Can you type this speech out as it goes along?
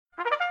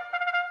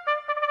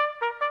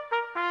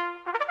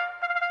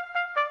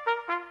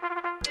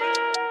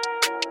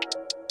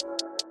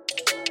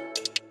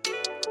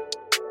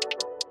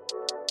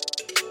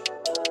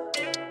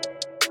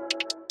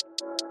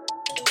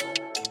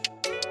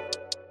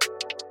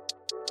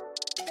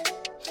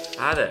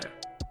Hi there.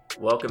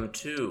 Welcome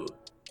to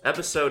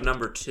episode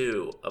number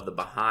 2 of the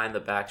Behind the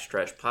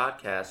Backstretch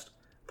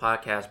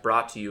podcast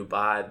brought to you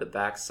by the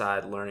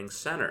Backside Learning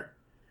Center.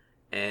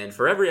 And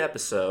for every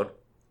episode,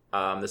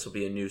 this will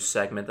be a new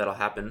segment that'll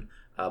happen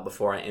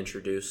before I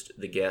introduce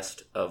the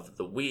guest of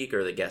the week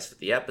or the guest of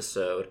the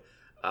episode.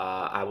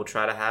 I will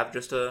try to have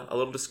just a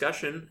little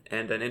discussion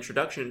and an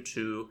introduction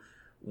to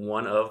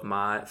one of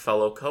my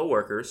fellow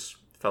coworkers,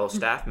 fellow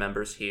staff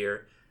members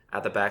here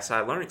at the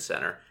Backside Learning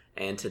Center.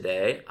 And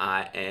today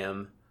I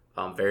am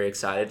very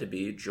excited to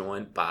be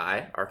joined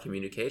by our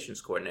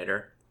communications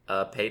coordinator,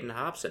 Peyton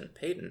Hobson.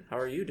 Peyton, how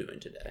are you doing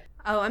today?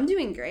 Oh, I'm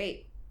doing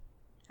great.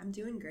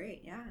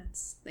 Yeah,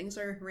 things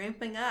are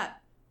ramping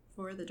up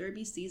for the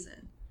Derby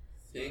season.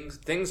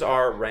 Things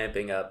are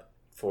ramping up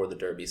for the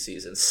Derby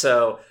season.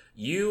 So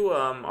you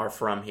are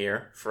from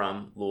here,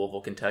 from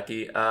Louisville,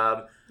 Kentucky.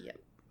 Yep.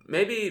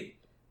 Maybe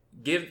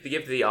give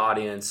the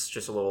audience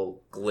just a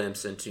little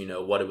glimpse into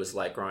what it was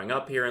like growing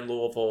up here in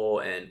Louisville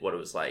and what it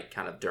was like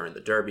kind of during the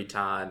Derby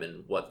time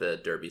and what the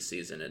Derby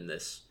season and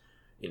this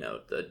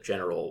the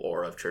general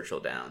aura of Churchill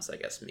Downs, I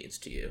guess, means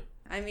to you.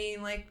 I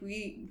mean, like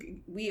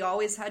we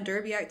always had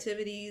Derby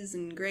activities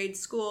in grade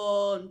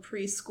school and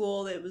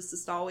preschool. It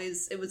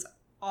was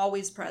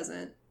always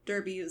present.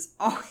 Derby is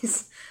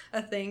always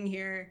a thing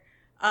here.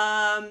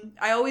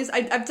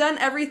 I've done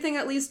everything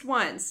at least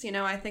once.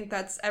 I think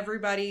that's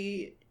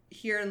everybody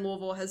here in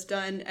Louisville has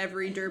done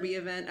every Derby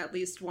event at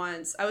least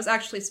once. I was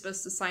actually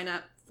supposed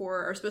to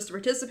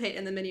participate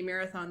in the mini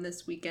marathon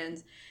this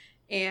weekend.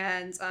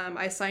 And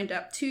I signed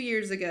up 2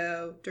 years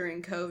ago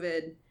during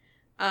COVID,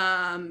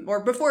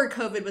 or before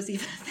COVID was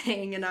even a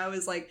thing. And I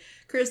was like,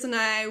 Chris and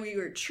I, we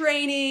were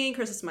training.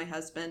 Chris is my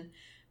husband.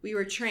 We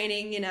were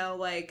training,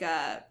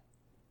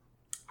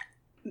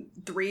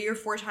 3 or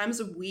 4 times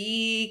a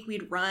week.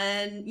 We'd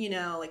run,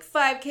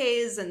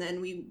 5Ks, and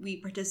then we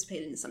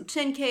participated in some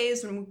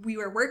 10Ks when we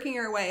were working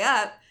our way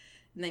up,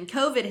 and then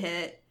COVID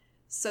hit.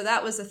 So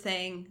that was a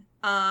thing.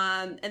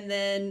 And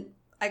then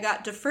I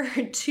got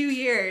deferred 2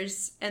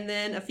 years, and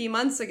then a few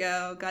months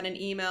ago got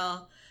an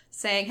email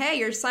saying, hey,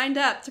 you're signed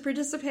up to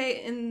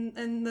participate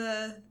in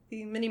the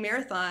mini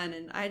marathon.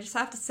 And I just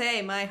have to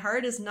say, my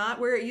heart is not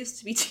where it used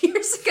to be 2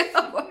 years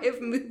ago.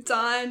 I've moved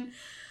on.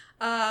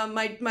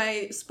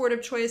 My sport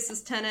of choice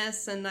is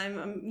tennis, and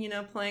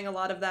I'm playing a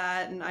lot of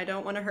that, and I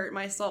don't want to hurt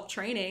myself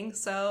training.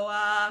 So,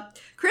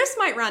 Chris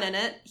might run in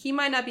it. He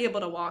might not be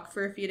able to walk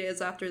for a few days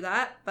after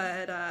that,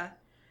 but,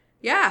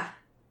 yeah,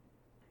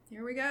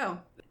 here we go.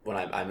 When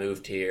I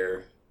moved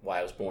here,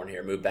 I was born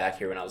here, moved back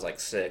here when I was like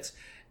 6,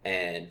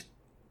 and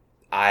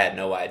I had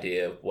no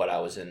idea what I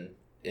was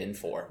in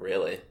for,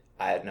 really.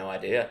 I had no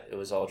idea. It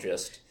was all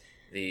just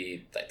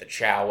the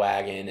chow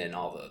wagon and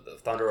all the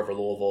thunder over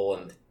Louisville,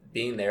 and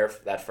being there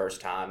for that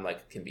first time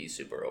can be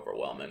super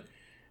overwhelming.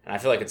 And I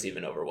feel like it's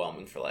even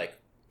overwhelming for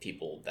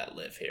people that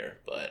live here.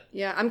 But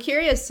yeah, I'm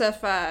curious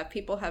if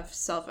people have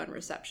cell phone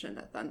reception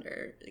at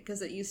Thunder,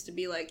 because it used to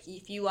be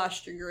if you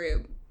lost your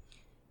group,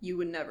 you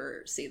would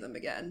never see them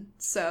again.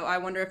 So I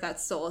wonder if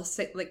that's still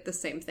the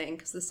same thing,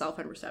 because the cell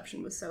phone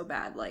reception was so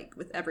bad,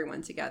 with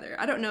everyone together.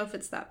 I don't know if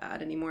it's that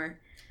bad anymore.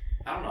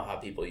 I don't know how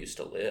people used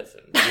to live.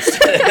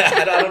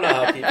 I don't know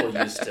how people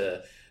used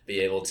to be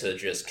able to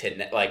just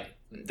connect.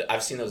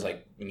 I've seen those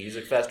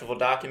music festival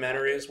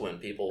documentaries when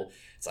people,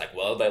 it's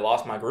they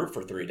lost my group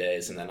for 3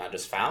 days and then I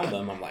just found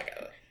them. I'm like,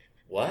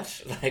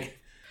 what?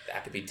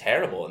 That could be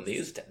terrible in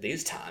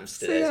these times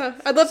today. So, yeah,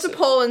 I'd love to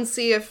poll and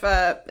see if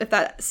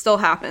that still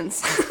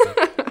happens.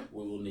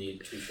 We will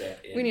need to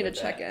check in. We need to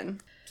check in.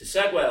 To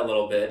segue a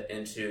little bit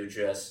into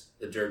just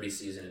the Derby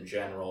season in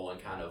general and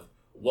kind of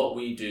what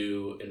we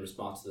do in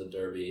response to the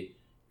Derby,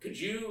 could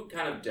you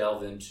kind of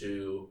delve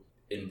into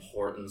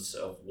importance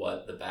of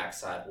what the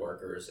Backside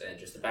workers and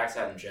just the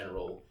Backside in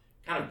general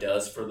kind of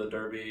does for the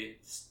Derby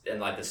in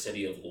the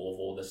city of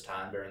Louisville this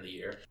time during the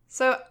year?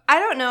 So I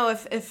don't know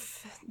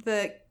if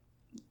the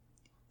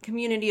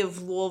community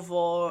of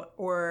Louisville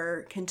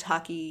or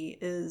Kentucky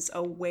is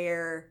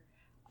aware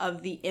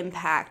of the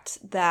impact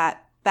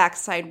that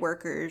Backside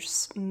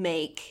workers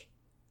make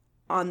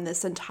on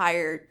this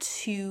entire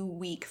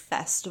 2-week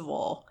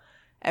festival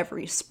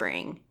every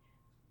spring,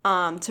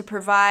 to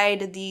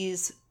provide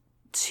these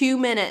 2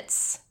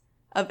 minutes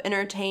of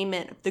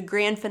entertainment, the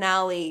grand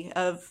finale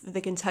of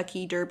the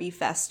Kentucky Derby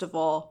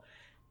Festival,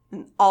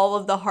 and all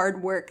of the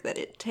hard work that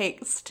it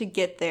takes to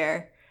get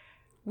there.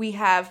 We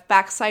have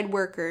Backside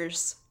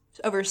workers.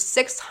 Over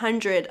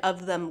 600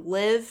 of them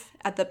live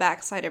at the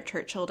backside of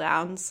Churchill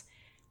Downs,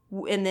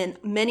 and then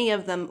many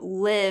of them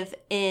live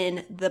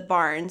in the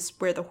barns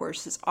where the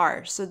horses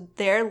are. So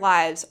their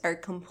lives are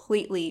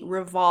completely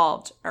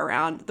revolved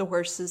around the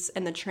horses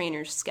and the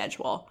trainer's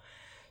schedule.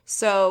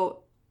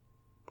 So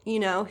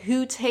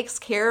who takes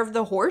care of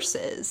the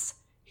horses?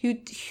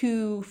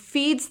 Who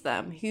feeds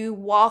them? Who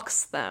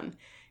walks them?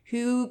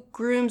 Who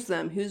grooms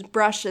them? Who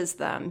brushes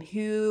them?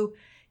 Who,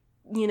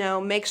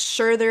 makes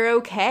sure they're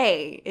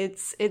okay?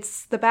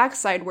 It's the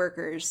backside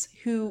workers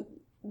who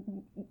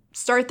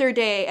start their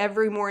day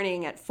every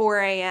morning at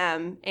 4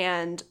 a.m.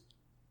 and,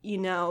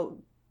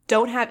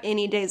 don't have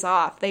any days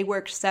off. They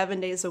work 7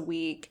 days a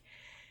week.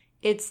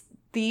 It's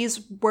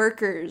these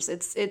workers,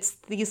 it's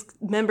these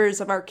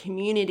members of our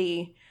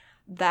community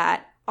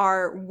that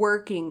are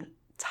working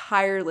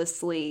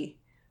tirelessly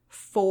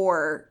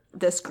for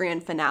this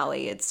grand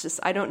finale. It's just,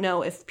 I don't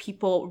know if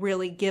people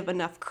really give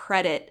enough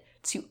credit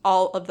to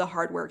all of the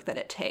hard work that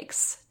it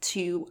takes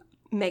to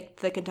make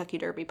the Kentucky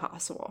Derby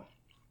possible.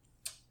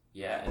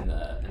 Yeah,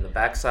 and the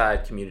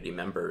backside community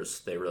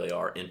members, they really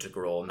are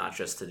integral, not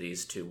just to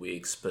these 2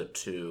 weeks, but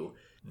to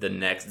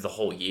the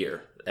whole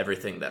year,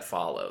 everything that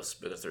follows,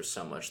 because there's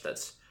so much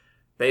that's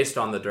based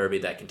on the Derby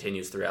that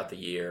continues throughout the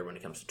year when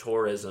it comes to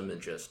tourism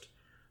and just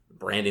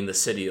branding the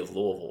city of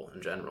Louisville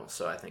in general.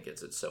 So I think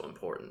it's so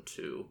important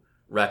to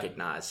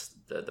recognize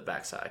the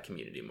backside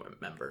community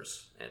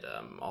members and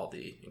all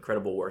the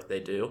incredible work they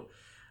do.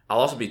 I'll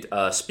also be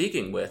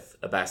speaking with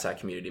a backside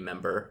community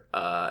member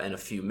in a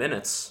few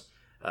minutes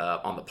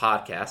on the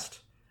podcast,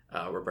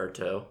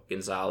 Roberto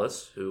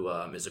Gonzalez, who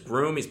is a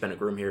groom. He's been a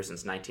groom here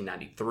since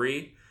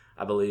 1993,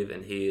 I believe,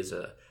 and he is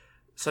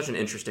such an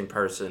interesting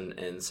person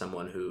and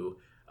someone who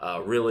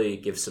really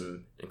gives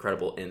some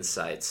incredible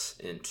insights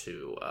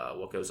into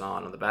what goes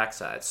on the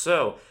backside.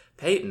 So,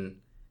 Peyton,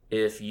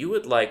 if you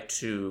would like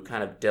to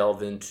kind of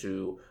delve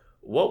into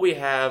what we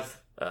have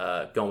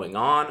going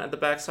on at the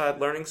Backside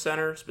Learning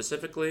Center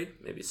specifically,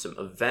 maybe some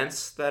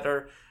events that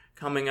are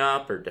coming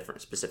up or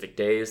different specific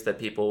days that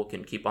people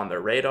can keep on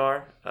their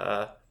radar,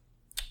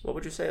 what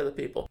would you say to the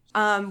people?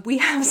 We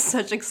have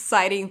such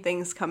exciting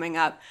things coming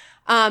up.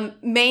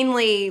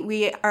 Mainly,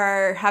 we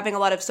are having a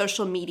lot of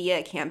social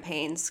media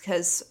campaigns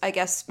because I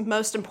guess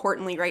most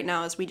importantly right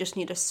now is we just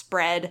need to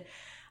spread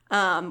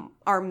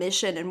our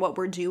mission and what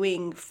we're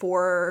doing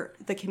for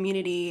the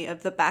community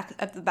of the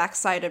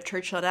backside of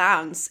Churchill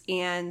Downs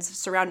and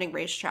surrounding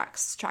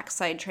racetracks,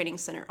 trackside training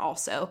center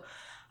also.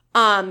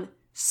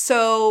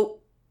 So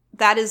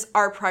that is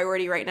our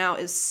priority right now,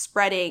 is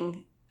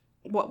spreading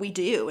what we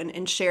do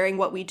and sharing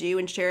what we do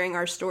and sharing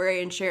our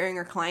story and sharing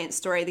our client's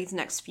story these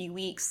next few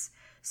weeks.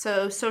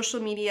 So social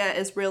media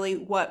is really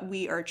what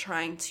we are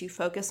trying to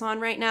focus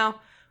on right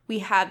now. We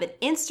have an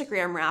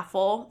Instagram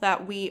raffle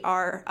that we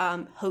are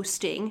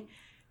hosting.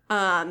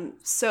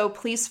 So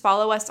please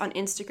follow us on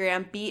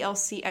Instagram,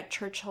 BLC at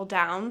Churchill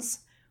Downs.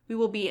 We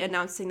will be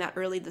announcing that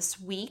early this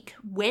week.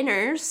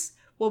 Winners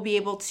will be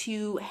able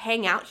to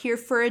hang out here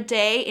for a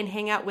day and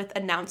hang out with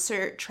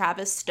announcer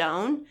Travis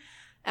Stone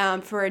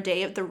for a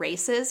day of the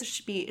races. It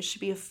should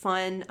be a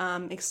fun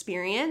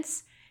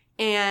experience.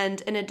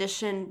 And in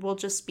addition, we'll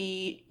just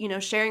be,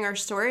 sharing our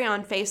story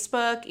on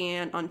Facebook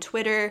and on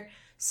Twitter.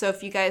 So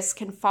if you guys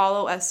can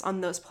follow us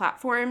on those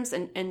platforms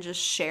and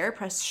just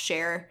press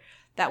share,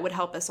 that would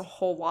help us a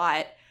whole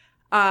lot.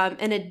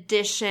 In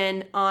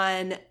addition,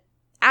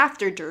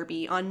 after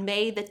Derby, on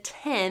May the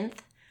 10th,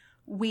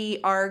 we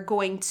are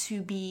going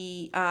to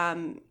be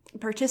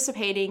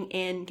participating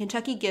in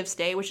Kentucky Gives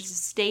Day, which is a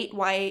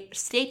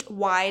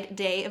statewide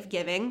day of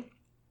giving.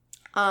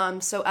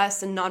 So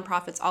us and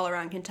nonprofits all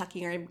around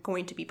Kentucky are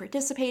going to be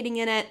participating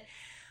in it.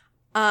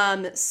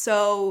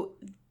 So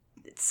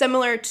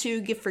similar to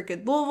Give for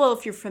Good Louisville,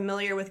 if you're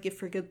familiar with Give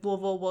for Good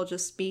Louisville, we'll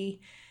just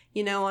be,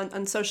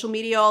 on social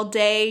media all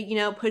day,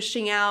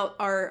 pushing out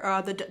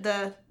our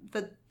the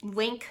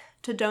link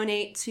to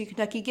donate to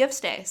Kentucky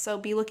Gives Day. So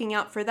be looking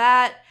out for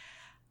that.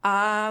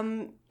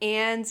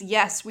 And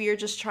yes, we are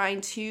just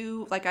trying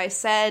to, like I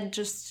said,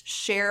 just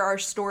share our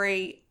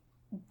story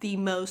the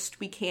most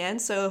we can.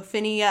 So if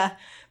any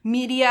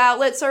media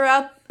outlets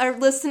are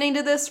listening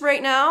to this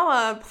right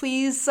now,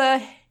 please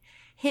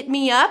hit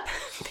me up,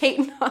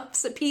 Peyton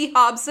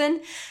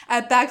Hobson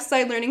at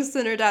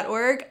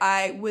backsideLearningCenter.org.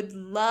 I would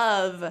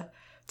love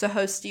to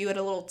host you at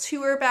a little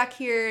tour back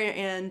here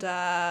and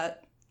have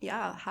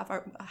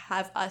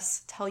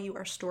us tell you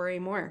our story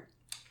more.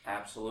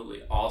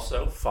 Absolutely.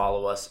 Also,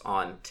 follow us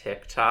on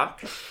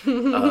TikTok.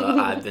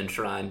 I've been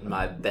trying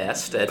my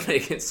best at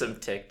making some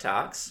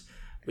TikToks.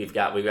 We've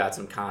got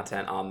some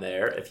content on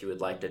there if you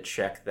would like to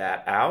check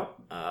that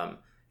out.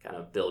 Kind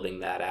of building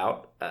that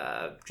out.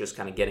 Just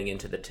kind of getting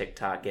into the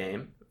TikTok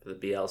game for the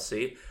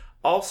BLC.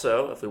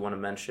 Also, if we want to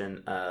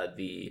mention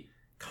the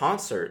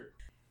concert.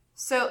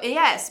 So,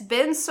 yes,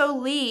 Ben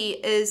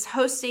Solee is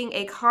hosting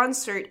a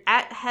concert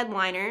at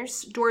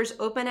Headliners. Doors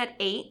open at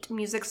 8.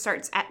 Music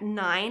starts at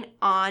 9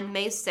 on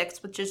May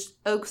 6th, which is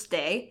Oaks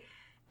Day.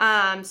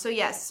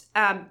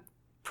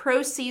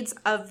 Proceeds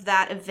of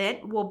that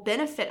event will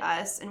benefit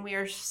us, and we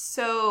are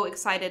so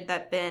excited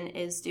that Ben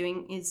is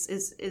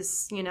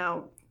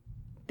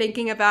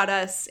thinking about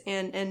us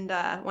and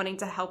wanting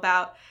to help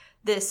out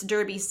this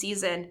Derby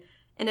season.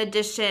 In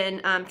addition,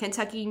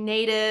 Kentucky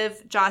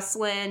native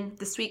Jocelyn,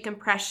 The Sweet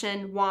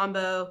Compression,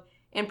 Wombo,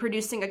 and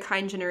Producing a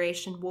Kind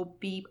Generation will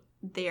be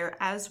there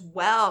as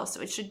well.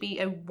 So it should be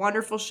a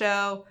wonderful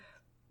show,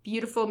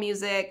 beautiful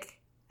music,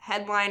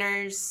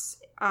 Headliners,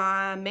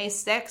 May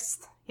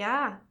 6th.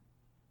 Yeah.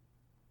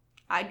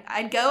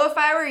 I'd go if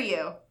I were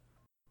you.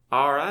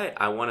 All right.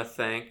 I want to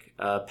thank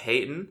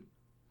Peyton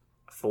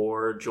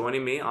for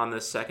joining me on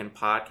this second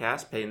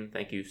podcast. Peyton,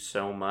 thank you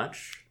so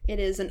much. It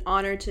is an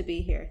honor to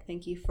be here.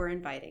 Thank you for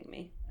inviting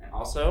me. And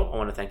also, I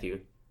want to thank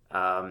you,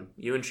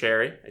 you and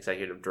Sherry,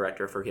 Executive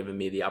Director, for giving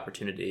me the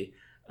opportunity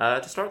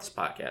to start this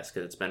podcast,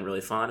 because it's been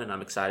really fun, and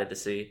I'm excited to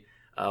see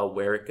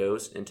where it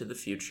goes into the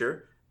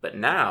future. But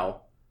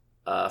now,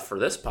 for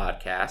this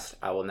podcast,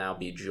 I will now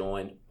be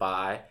joined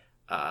by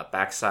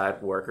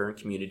backside worker and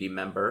community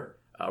member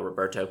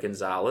Roberto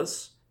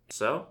Gonzalez.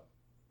 So,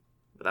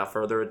 without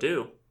further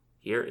ado,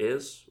 here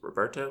is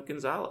Roberto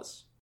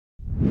Gonzalez.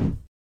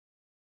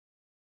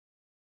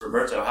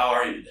 Roberto, how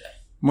are you today?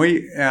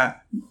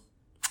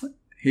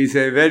 He's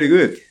very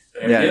good.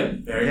 Very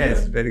good. Very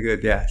yes, good. Very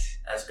good. Yes.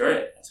 That's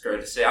great. That's great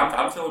to see.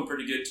 I'm feeling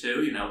pretty good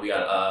too. You know, we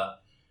got a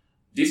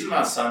decent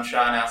amount of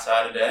sunshine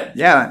outside today.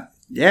 Yeah.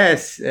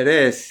 Yes, it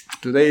is.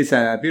 Today is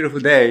a beautiful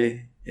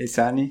day. It's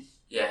sunny.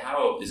 Yeah.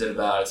 How is it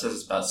about? It says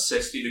it's about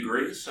 60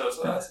 degrees. So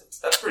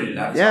that's pretty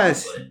nice.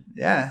 Yes. Honestly.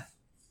 Yeah.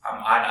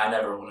 I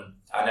never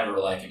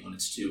like it when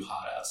it's too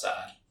hot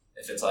outside.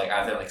 If it's like,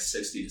 I think like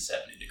 60 to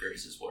 70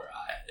 degrees is where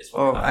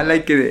I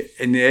like it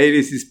in the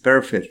 80s. It's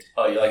perfect.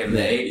 Oh, you like it in the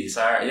 80s?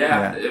 All right.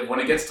 Yeah. When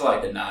it gets to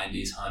like the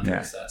 90s,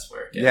 100s, that's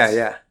where it gets.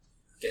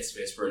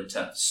 Gets pretty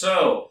tough.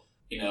 So,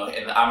 you know,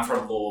 and I'm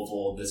from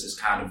Louisville. This is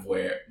kind of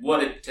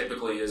what it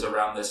typically is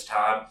around this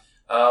time.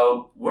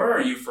 Where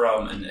are you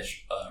from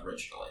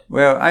originally?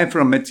 Well, I'm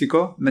from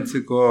Mexico.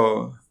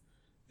 Mexico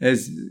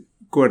is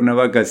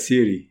Cuernavaca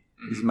City.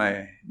 Mm-hmm. Is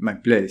my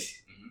place.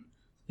 Mm-hmm.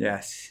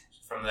 Yes.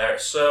 From there.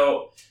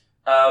 So,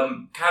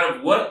 kind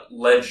of what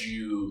led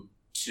you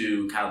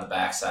to kind of the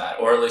backside,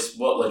 or at least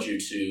what led you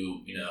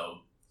to, you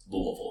know,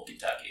 Louisville,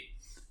 Kentucky?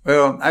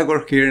 Well, I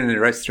work here in the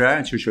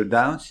restaurant, Churchill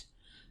Downs.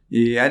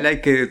 I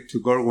like to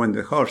go when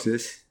the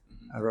horses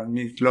around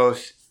me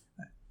close.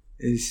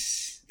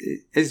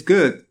 It's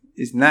good.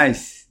 It's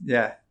nice.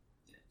 Yeah.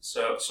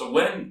 So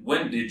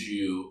when did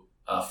you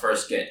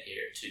first get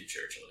here to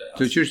Churchill Downs?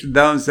 To Churchill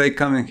Downs, I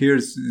come in here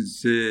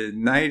since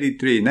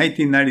 1993.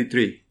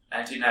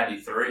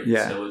 1993.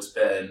 Yeah. So it's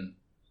been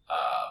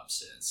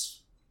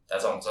since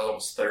that's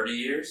almost 30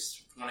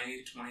 years,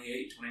 20,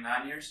 28,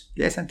 29 years.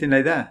 Yeah, something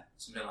like that.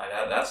 Something like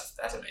that.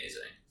 That's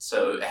amazing.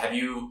 So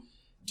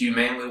do you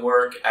mainly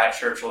work at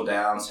Churchill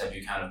Downs? Have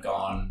you kind of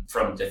gone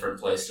from different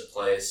place to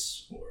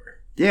place, or?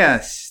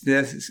 Yes,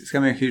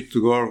 coming here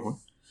to go.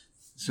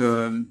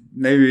 So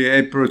maybe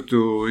April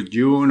to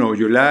June or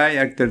July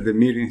after the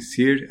meetings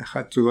here, I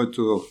had to go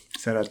to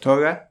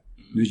Saratoga,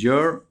 New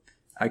York.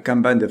 I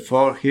come back the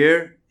fall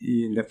here.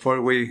 In the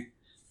fall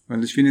when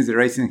we finish the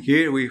racing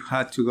here, we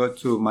had to go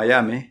to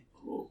Miami.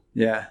 Cool.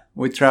 Yeah,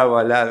 we travel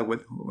a lot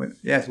with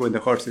the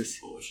horses.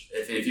 Cool.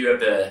 If you have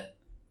to,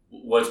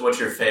 what's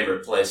your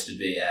favorite place to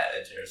be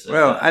at?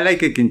 Well, I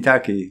like it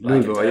Kentucky,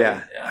 Louisville.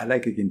 Kentucky? Yeah, I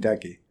like it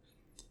Kentucky.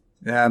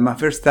 My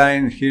first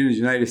time here in the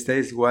United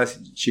States was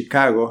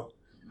Chicago.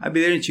 I've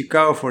been there in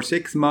Chicago for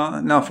 6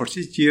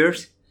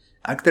 years.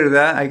 After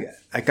that,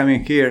 I came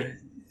in here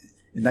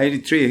in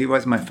 93. It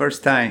was my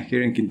first time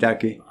here in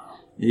Kentucky.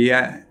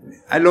 Yeah,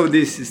 I love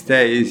this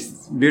state.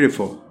 It's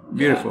beautiful.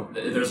 Beautiful.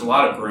 Yeah, there's a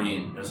lot of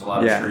green. There's a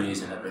lot of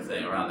trees and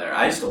everything around there.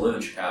 I used to live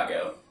in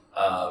Chicago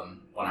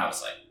when I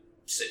was like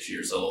 6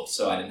 years old,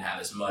 so I didn't have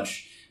as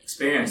much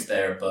experience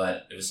there,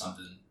 but it was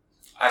something.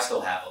 I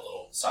still have a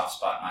little soft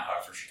spot in my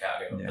heart for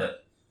Chicago,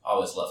 but I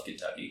always loved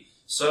Kentucky.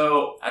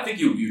 So I think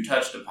you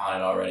touched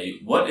upon it already.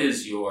 What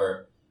is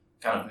your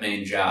kind of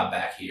main job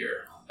back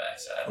here on the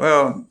backside?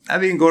 Well,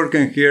 I've been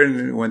working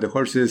here when the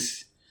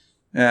horses.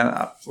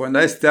 When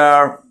I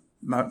start,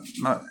 my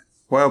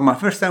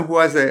first time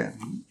was the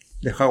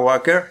hard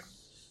walker.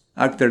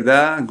 After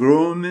that,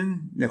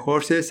 grooming the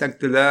horses.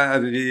 After that, I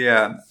be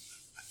a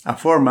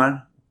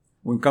foreman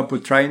with couple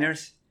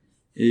trainers.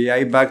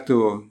 I back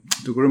to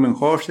grooming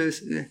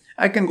horses.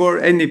 I can go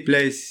any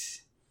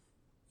place,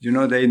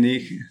 they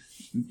need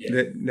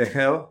the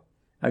help.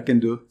 I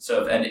can do.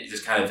 So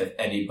if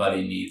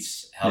anybody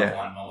needs help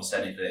on almost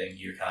anything,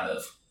 you're kind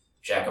of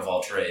jack of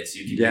all trades.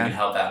 You can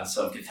help out in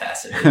some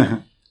capacity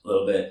a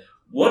little bit.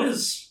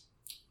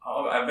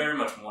 I very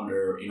much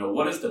wonder,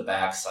 what is the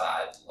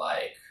backside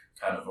like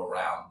kind of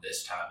around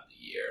this time of the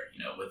year,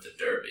 with the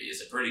Derby?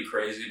 Is it pretty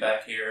crazy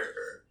back here?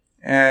 Or?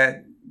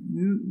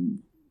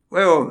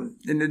 Well,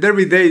 in the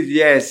Derby days,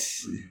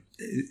 yes.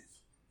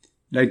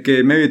 Like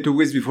maybe 2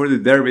 weeks before the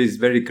Derby is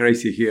very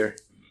crazy here.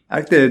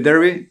 After the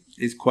Derby,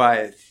 it's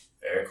quiet.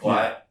 Very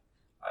quiet.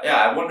 Yeah,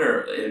 I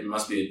wonder, it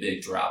must be a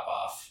big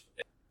drop-off.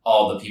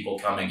 All the people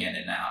coming in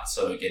and out,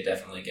 so it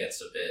definitely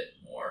gets a bit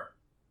more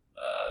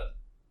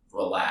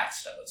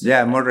relaxed, I would say.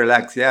 Yeah, more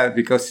relaxed,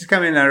 because it's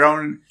coming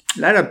around a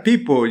lot of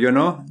people,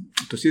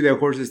 to see the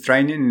horses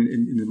training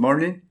in the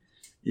morning.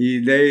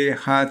 They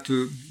had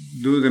to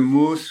do the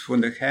moves from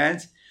the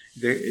hands.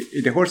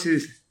 The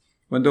horses,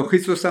 when the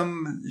horse saw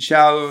some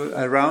shadow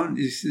around,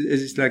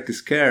 it's like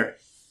scared.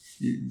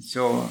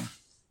 So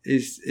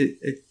it's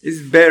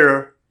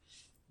better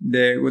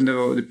when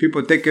the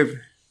people take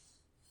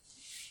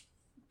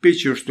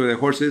pictures to the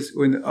horses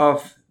when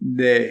off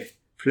the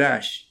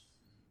flash,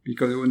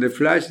 because when the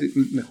flash,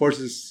 the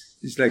horses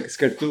it's like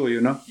scared too,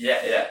 you know?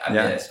 Yeah. I mean,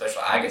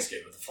 especially I get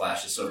scared with the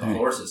flashes, so the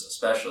horses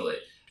especially.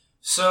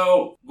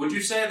 So, would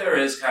you say there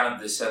is kind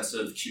of this sense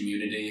of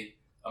community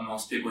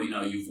amongst people,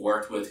 you've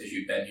worked with because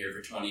you've been here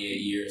for 28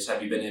 years?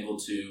 Have you been able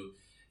to,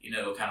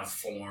 kind of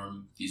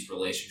form these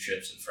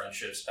relationships and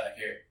friendships back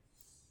here?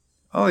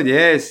 Oh,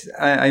 yes.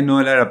 I know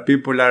a lot of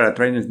people, a lot of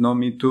trainers know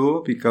me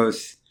too,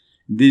 because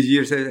these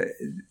years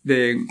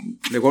they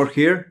work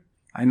here.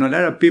 I know a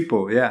lot of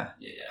people, yeah.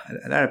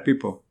 A lot of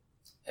people.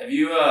 Have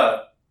you,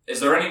 is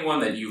there anyone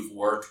that you've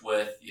worked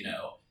with,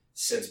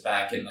 since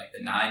back in like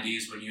the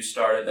 90s when you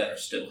started that are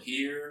still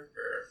here?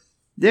 Or?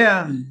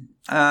 Yeah.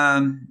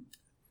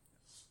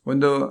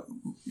 When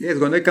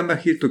I come back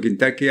here to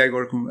Kentucky, I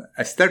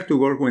start to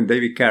work with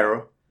David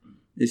Carroll.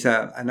 He's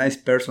a nice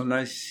person,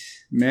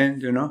 nice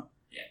man,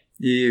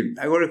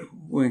 I worked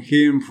with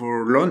him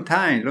for a long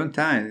time.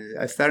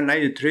 I started in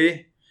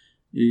 93.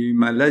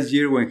 My last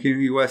year with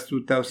him, it was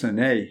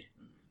 2008.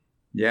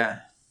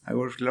 Yeah, I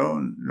worked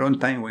long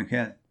time with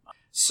him.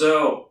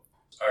 So,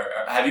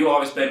 have you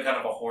always been kind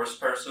of a horse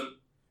person?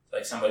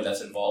 Like somebody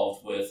that's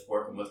involved with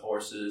working with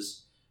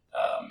horses,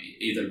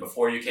 either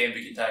before you came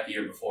to Kentucky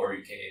or before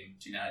you came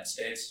to the United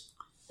States?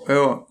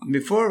 Well,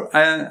 before,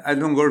 I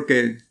don't work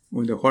with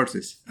the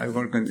horses. I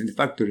work in the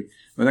factory.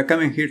 When I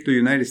come in here to the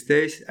United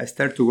States, I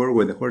start to work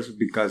with the horses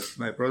because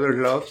my brother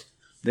loves,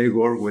 they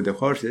work with the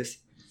horses.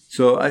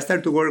 So I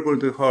start to work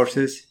with the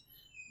horses.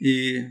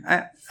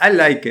 I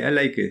like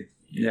it.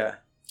 Yeah.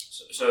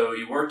 So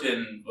you worked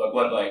in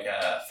what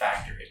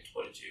factory?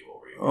 What were you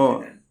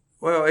working in?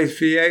 Well,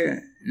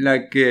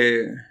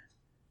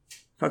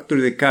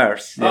 factory the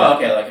cars. Yeah. Oh,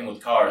 okay, like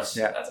with cars.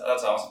 Yeah.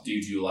 That's awesome. Do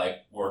you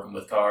like working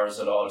with cars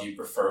at all? Do you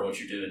prefer what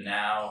you're doing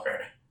now?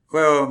 Or?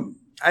 Well,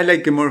 I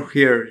like it more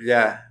here,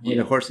 with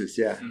the horses,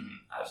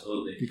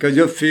 Absolutely. Because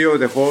you feel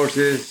the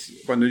horses,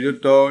 when you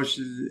touch,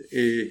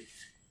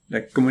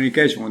 like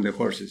communication with the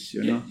horses,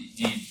 know?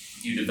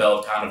 You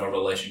develop kind of a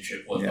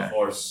relationship with the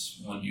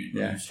horse when you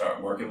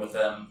start working with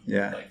them?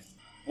 Yeah. Like,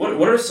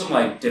 what are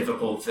some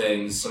difficult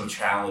things, some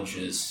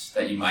challenges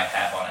that you might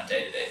have on a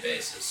day-to-day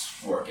basis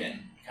working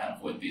kind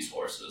of with these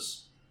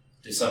horses?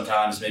 Because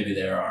sometimes maybe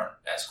they aren't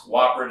as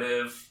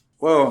cooperative.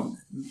 Well,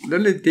 the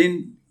only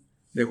thing,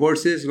 the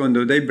horses, when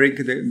they break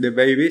the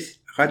babies,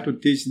 I had to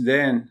teach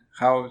them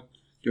how,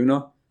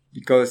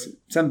 because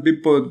some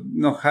people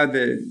don't have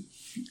the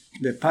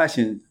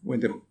passion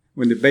when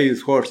the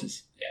baby's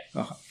horses.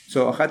 Yeah.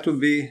 So I had to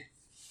be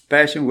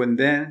patient with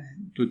them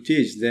to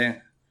teach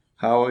them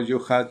how you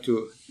have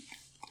to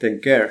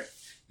take care.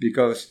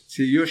 Because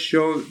you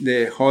show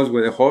the horse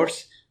with the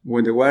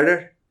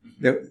water,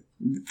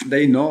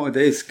 they know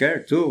they're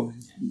scared too.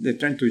 They're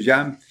trying to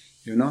jump,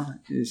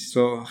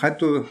 So I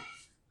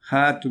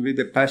had to be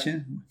the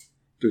passion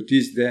to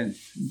teach them,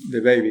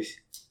 the babies.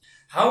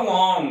 How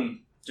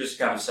long, just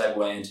kind of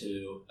segue into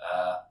your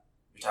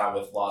time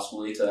with La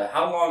Escuelita,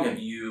 how long have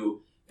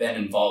you been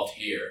involved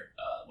here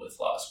with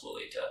La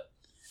Escuelita?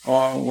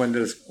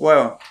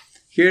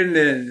 Here in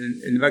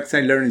the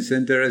Backside Learning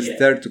Center, I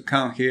started to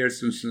come here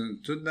since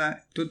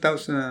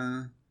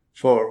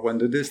 2004 when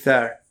they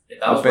start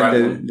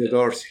open the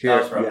doors here.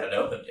 That was right when it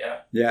opened,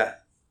 Yeah.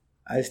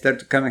 I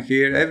started coming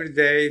here every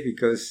day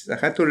because I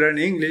had to learn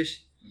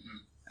English.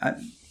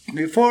 Mm-hmm.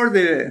 Before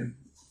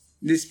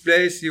this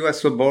place, it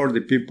was so bored,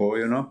 the people,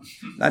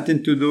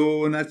 nothing to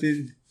do,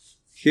 nothing.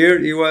 Here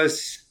it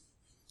was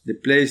the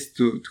place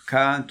to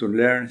come, to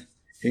learn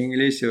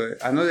English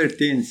and other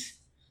things.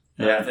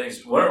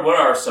 Things. What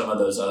are some of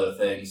those other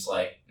things,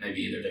 like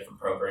maybe either different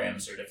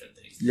programs or different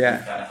things that you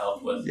kind of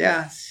help with?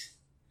 Yes.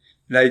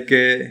 Like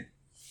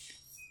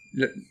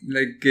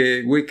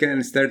we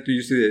can start to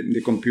use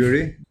the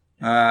computer.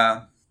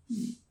 The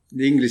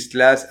English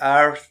class,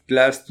 art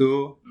class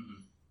too.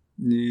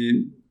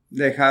 Mm-hmm.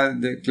 They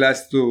had the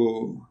class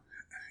to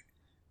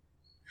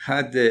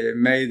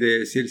made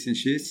the silks and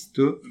sheets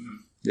too. Mm-hmm.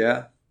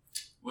 Yeah.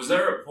 Was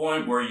there a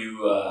point where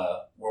you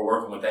were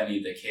working with any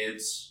of the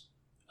kids,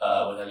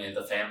 with any of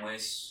the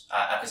families?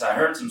 Because I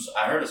heard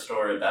a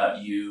story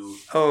about you.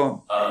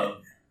 I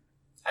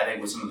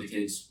think with some of the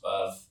kids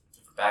of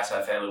the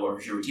Backside family, where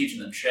you were teaching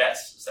them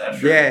chess. Is that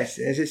true? Yes,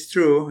 it is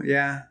true.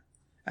 Yeah,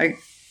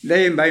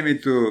 they invite me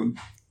to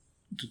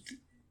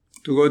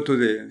go to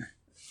the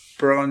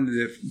program,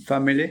 the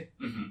family,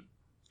 mm-hmm.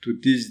 to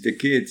teach the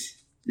kids.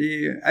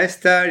 I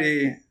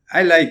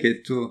like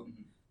it too.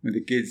 With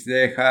the kids,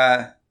 they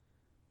had,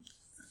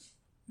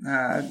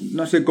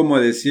 no sé cómo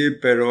decir,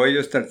 pero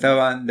ellos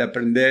trataban de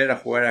aprender a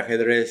jugar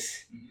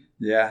ajedrez,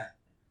 ya.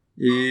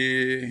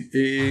 Y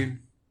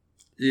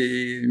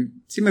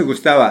sí me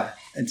gustaba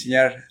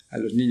enseñar a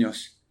los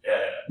niños.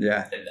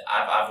 Yeah. And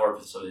I've worked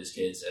with some of these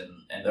kids, and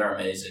they're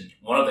amazing.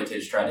 One of the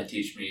kids tried to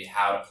teach me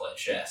how to play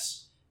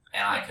chess,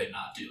 and I could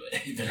not do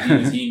it.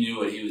 But he knew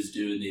what he was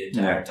doing the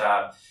entire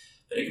time.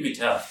 But it can be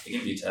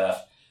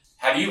tough.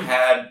 Have you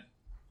had,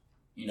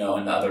 in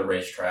other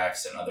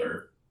racetracks and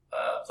other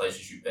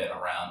places you've been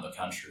around the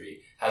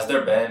country, has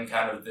there been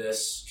kind of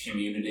this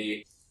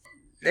community?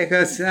 It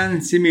has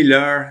something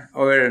similar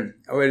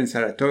over in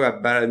Saratoga,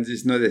 but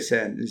it's not the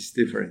same. It's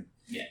different.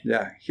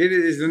 Yeah. Here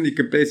is the only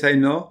place I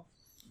know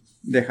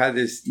they had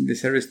the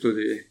service to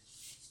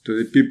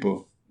the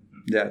people.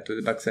 Yeah, to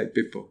the backside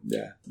people.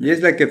 Yeah.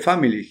 It's like a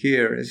family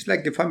here. It's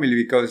like a family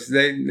because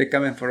they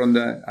coming from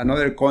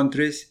another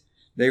countries.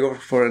 They go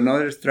for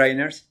another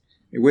trainers.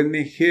 With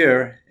me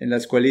here in La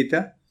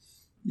Escuelita,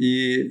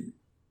 we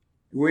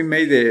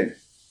made a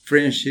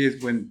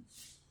friendship with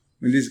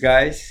these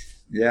guys.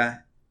 Yeah.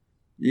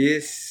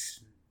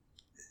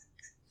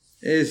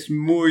 Es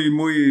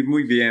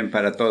muy bien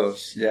para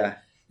todos. Yeah.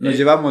 Nos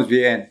llevamos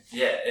bien.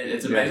 Yeah,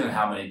 it's amazing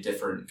how many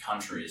different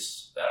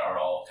countries that are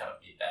all kind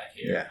of meet back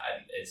here. Yeah.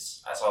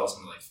 I saw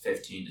something like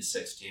 15 to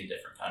 16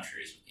 different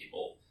countries with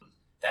people.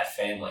 That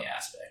family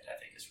aspect, I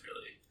think, is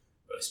really,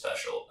 really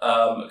special.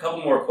 A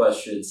couple more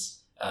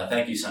questions.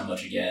 Thank you so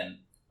much again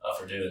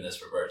for doing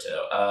this,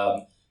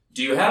 Roberto.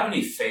 Do you have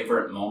any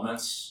favorite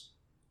moments?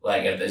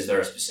 Like, is there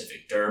a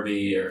specific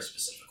derby or a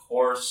specific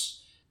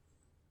horse?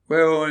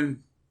 Well,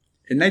 in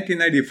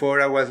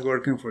 1994, I was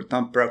working for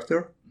Tom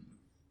Proctor.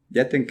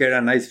 Ya think era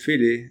a nice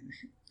filly.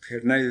 Her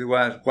name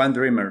was One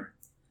Dreamer.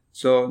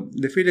 So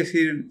the filly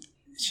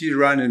she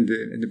ran in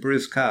the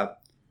Breeders'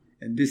 Cup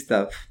and this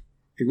stuff.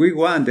 We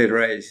won the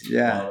race.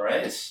 Yeah. All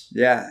right.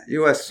 Yeah, it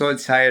was so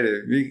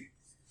excited.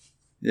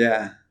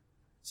 Yeah.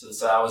 So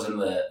that was in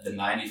the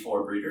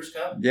 94 Breeders'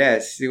 Cup?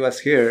 Yes, it was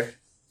here.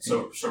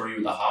 So were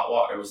you the hot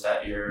walk, or was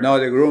that your? No,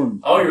 the groom.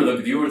 Oh, you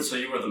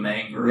were the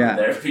main groom. Yeah.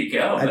 There we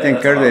go. I think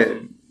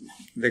awesome.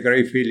 the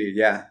great filly.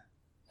 Yeah.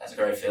 That's a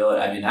great feeling.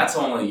 I mean, that's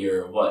only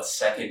your,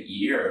 second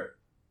year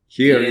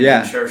here,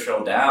 in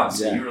Churchill Downs.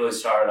 So yeah. You really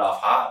started off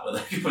hot with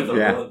a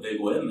really big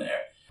win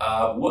there.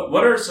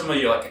 What are some of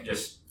your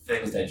just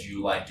things that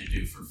you like to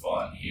do for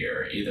fun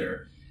here?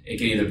 It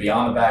can either be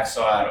on the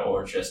backside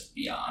or just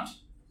beyond.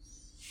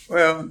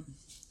 Well,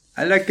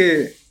 I like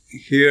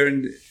here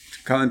to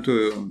come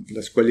to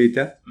La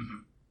Escuelita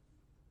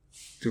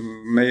to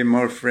make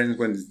more friends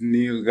with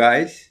new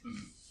guys.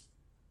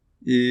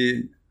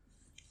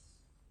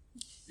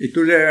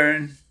 To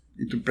learn,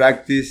 to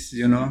practice,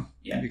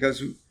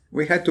 because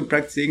we had to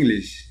practice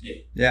English.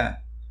 Yeah.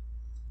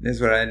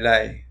 That's what I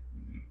like.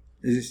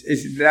 This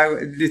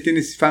thing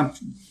is fun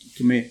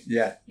to me.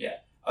 Yeah. Yeah.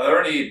 Are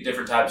there any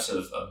different types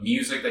of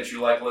music that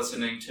you like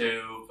listening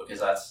to?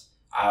 Because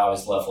I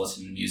always love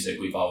listening to music.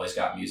 We've always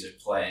got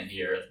music playing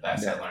here at the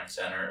Backside Learning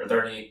Center. Are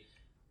there any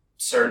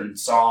certain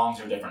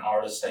songs or different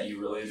artists that you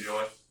really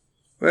enjoy?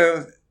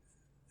 Well,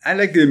 I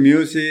like the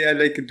music. I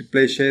like to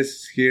play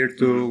chess here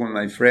too with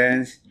my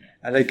friends.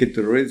 I like it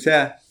to read,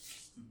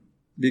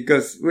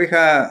 because we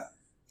have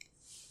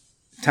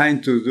time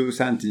to do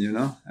something,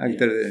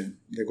 After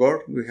the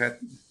war, we had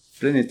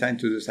plenty of time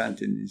to do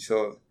something.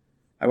 So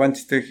I want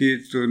to stay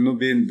here to not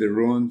be in the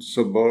room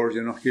so bored,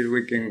 Here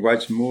we can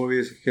watch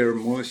movies, hear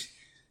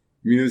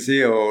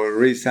music, or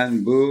read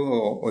some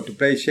book, or to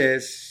play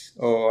chess,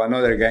 or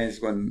another games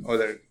with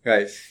other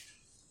guys.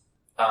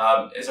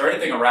 Is there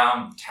anything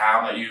around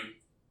town that you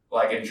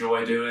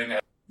enjoy doing?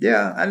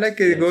 Yeah, I like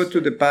to go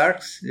to the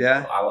parks.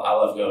 Yeah, I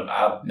love going.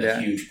 I'm a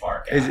huge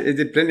park guy.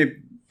 Is plenty of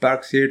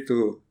parks here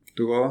to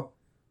go?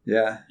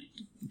 Yeah,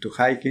 to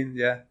hiking.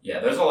 Yeah. Yeah,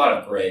 there's a lot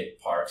of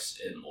great parks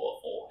in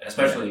Louisville, and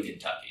especially in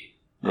Kentucky.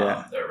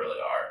 Yeah, there really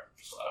are.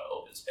 There's a lot of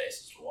open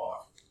spaces to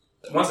walk.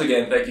 Once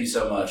again, thank you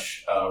so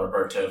much,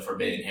 Roberto, for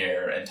being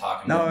here and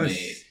talking with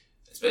me.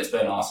 It's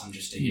been awesome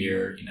just to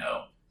hear,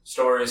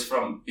 stories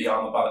from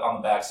beyond on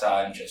the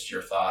backside and just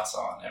your thoughts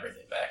on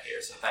everything back here.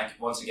 So thank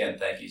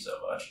you so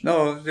much.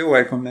 No, you're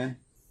welcome, man.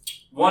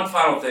 One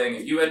final thing,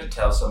 if you had to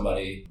tell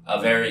somebody,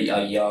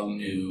 a young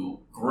new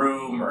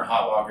groom or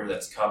hot walker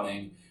that's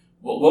coming,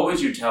 what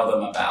would you tell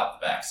them about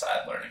the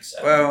Backside Learning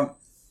Center?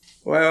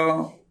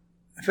 Well,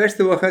 first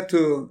of all, I had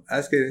to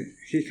ask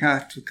he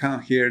had to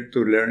come here to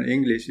learn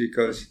English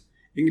because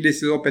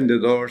English open the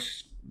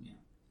doors.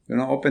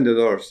 Open the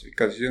doors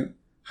because you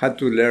had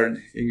to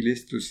learn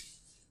English to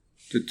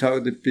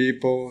talk to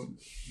people,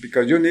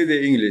 because you need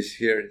the English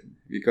here,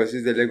 because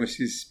it's the language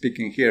he's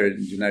speaking here in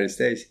the United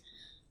States.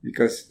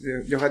 Because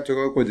you had to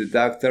go with the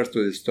doctor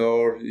to the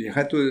store, you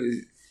had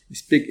to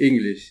speak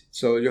English.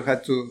 So you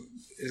had to,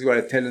 is what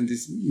I'm telling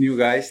these new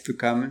guys to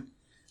come.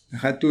 You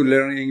had to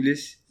learn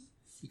English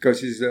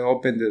because it's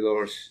open the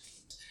doors.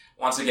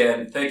 Once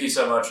again, thank you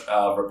so much,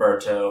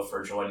 Roberto,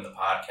 for joining the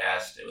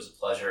podcast. It was a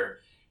pleasure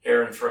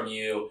hearing from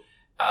you.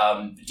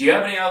 Do you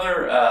have any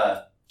other...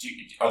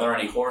 are there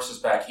any horses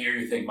back here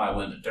you think might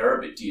win the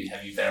Derby?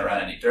 Have you been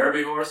around any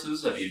Derby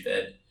horses? Have you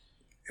been?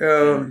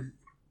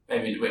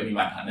 Maybe you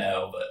might not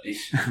know, but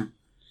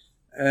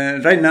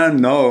right now,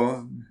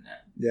 no.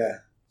 Yeah.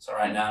 So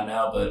right now,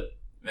 no,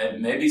 but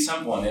maybe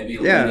someone,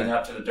 leading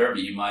up to the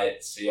Derby, you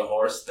might see a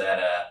horse that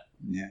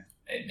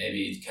it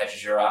maybe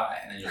catches your eye,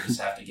 and then you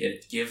just have to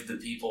give the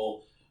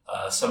people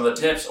some of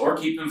the tips, or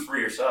keep them for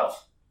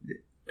yourself.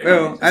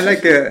 Well, I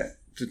like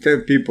to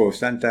tell people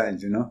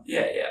sometimes,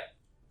 Yeah.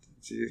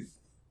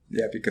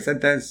 Yeah, because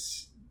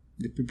sometimes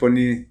the people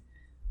need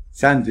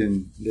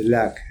something, the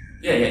luck.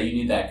 Yeah, you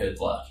need that good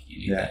luck.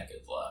 That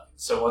good luck.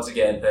 So once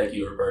again, thank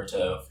you,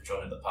 Roberto, for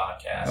joining the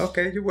podcast.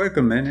 Okay, you're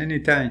welcome, man.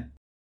 Anytime.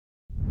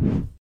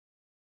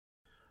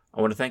 I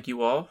want to thank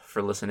you all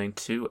for listening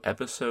to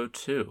episode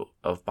 2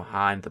 of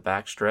Behind the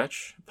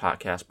Backstretch, a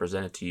podcast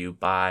presented to you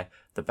by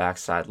the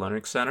Backside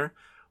Learning Center.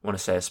 I want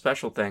to say a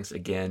special thanks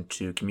again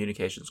to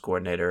Communications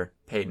Coordinator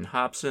Peyton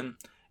Hobson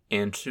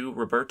and to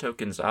Roberto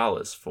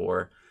Gonzalez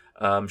for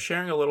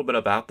sharing a little bit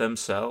about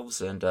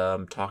themselves and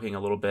talking a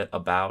little bit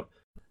about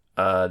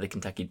the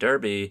Kentucky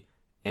Derby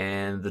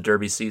and the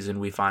Derby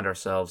season we find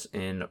ourselves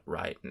in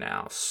right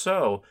now.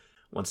 So,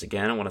 once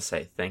again, I want to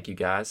say thank you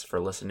guys for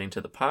listening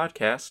to the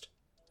podcast,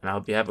 and I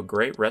hope you have a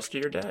great rest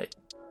of your day.